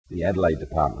the Adelaide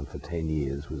department for 10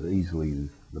 years was easily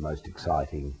the most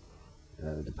exciting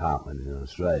department in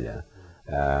Australia.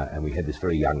 And we had this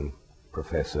very young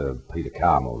professor, Peter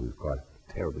Carmel, who's quite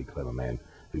a terribly clever man,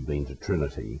 who'd been to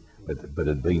Trinity, but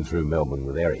had been through Melbourne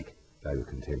with Eric. They were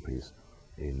contemporaries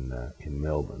in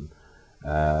Melbourne.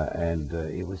 And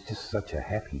it was just such a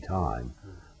happy time,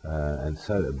 and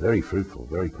so very fruitful,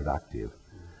 very productive.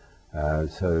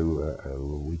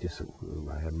 We just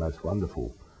had a most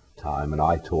wonderful time, and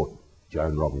I taught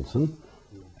Joan Robinson,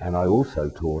 and I also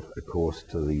taught a course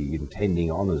to the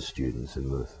intending honours students in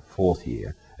the fourth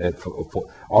year.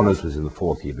 Honours was in the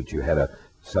fourth year, but you had a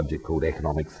subject called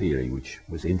economic theory, which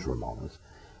was interim honours.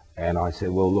 And I said,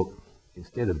 well, look,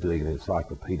 instead of doing an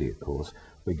encyclopedia course,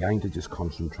 we're going to just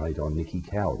concentrate on Nicky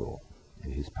Cowdor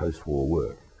and his post-war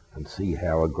work and see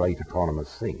how a great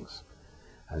economist thinks.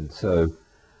 And so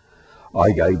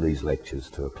I gave these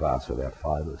lectures to a class of about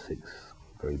 5 or 6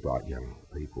 very bright young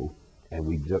people, and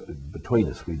between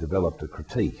us we developed a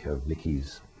critique of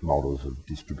Nicky's models of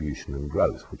distribution and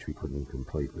growth, which we couldn't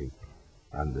completely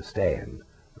understand.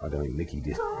 I don't think Nicky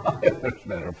did, as a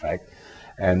matter of fact.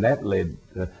 And that led,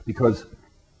 because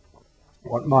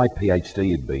what my PhD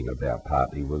had been about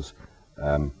partly was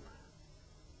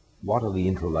what are the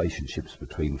interrelationships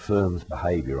between firms'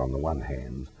 behaviour on the one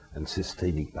hand and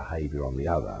systemic behaviour on the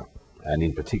other. And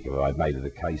in particular, I made it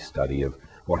a case study of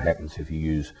what happens if you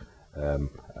use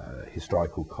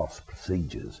historical cost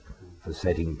procedures for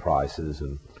setting prices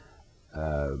and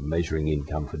measuring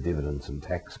income for dividends and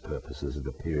tax purposes at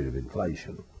a period of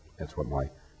inflation. That's what my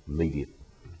immediate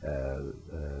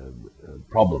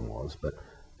problem was. But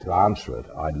to answer it,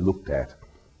 I looked at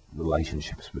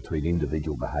relationships between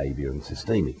individual behaviour and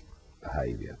systemic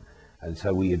behaviour. And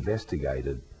so we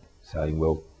investigated, saying,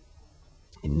 well,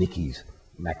 in Nicky's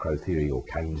macro theory or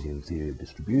Keynesian theory of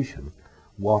distribution,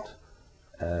 what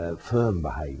firm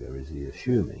behaviour is he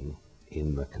assuming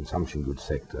in the consumption goods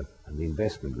sector and the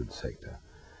investment goods sector,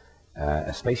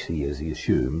 especially as he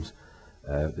assumes,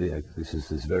 this is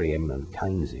this very eminent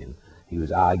Keynesian, he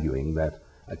was arguing that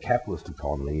a capitalist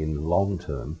economy in the long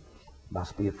term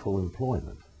must be at full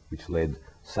employment, which led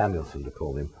Samuelson to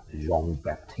call him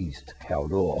Jean-Baptiste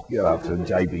Cowdor, after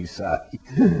J.B. Say.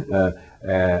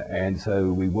 And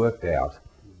so we worked out,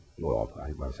 well,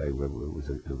 I must say it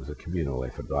was a communal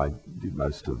effort, but I did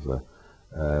most of the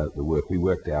work. We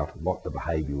worked out what the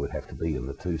behaviour would have to be in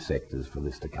the two sectors for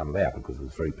this to come about, because it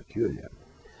was very peculiar.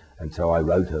 And so I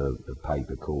wrote a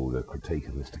paper called A Critique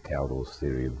of Mr. Cowdor's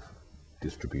Theory of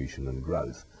Distribution and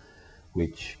Growth,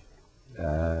 which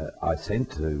I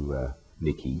sent to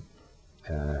Nicky,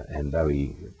 and though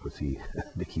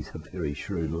Nicky's a very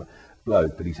shrewd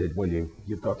bloke, but he said, well,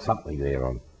 you've got something there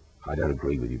on, I don't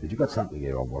agree with you, but you've got something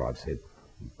there on what I've said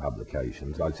in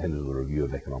publications. I sent him the Review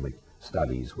of Economic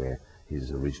Studies where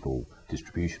his original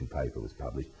distribution paper was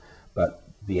published, but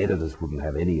the editors wouldn't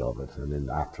have any of it, and then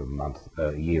after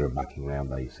a year of mucking around,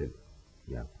 they said,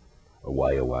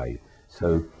 away.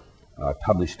 So I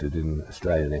published it in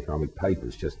Australian Economic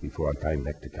Papers just before I came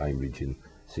back to Cambridge in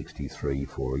 '63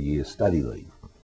 for a year's study leave.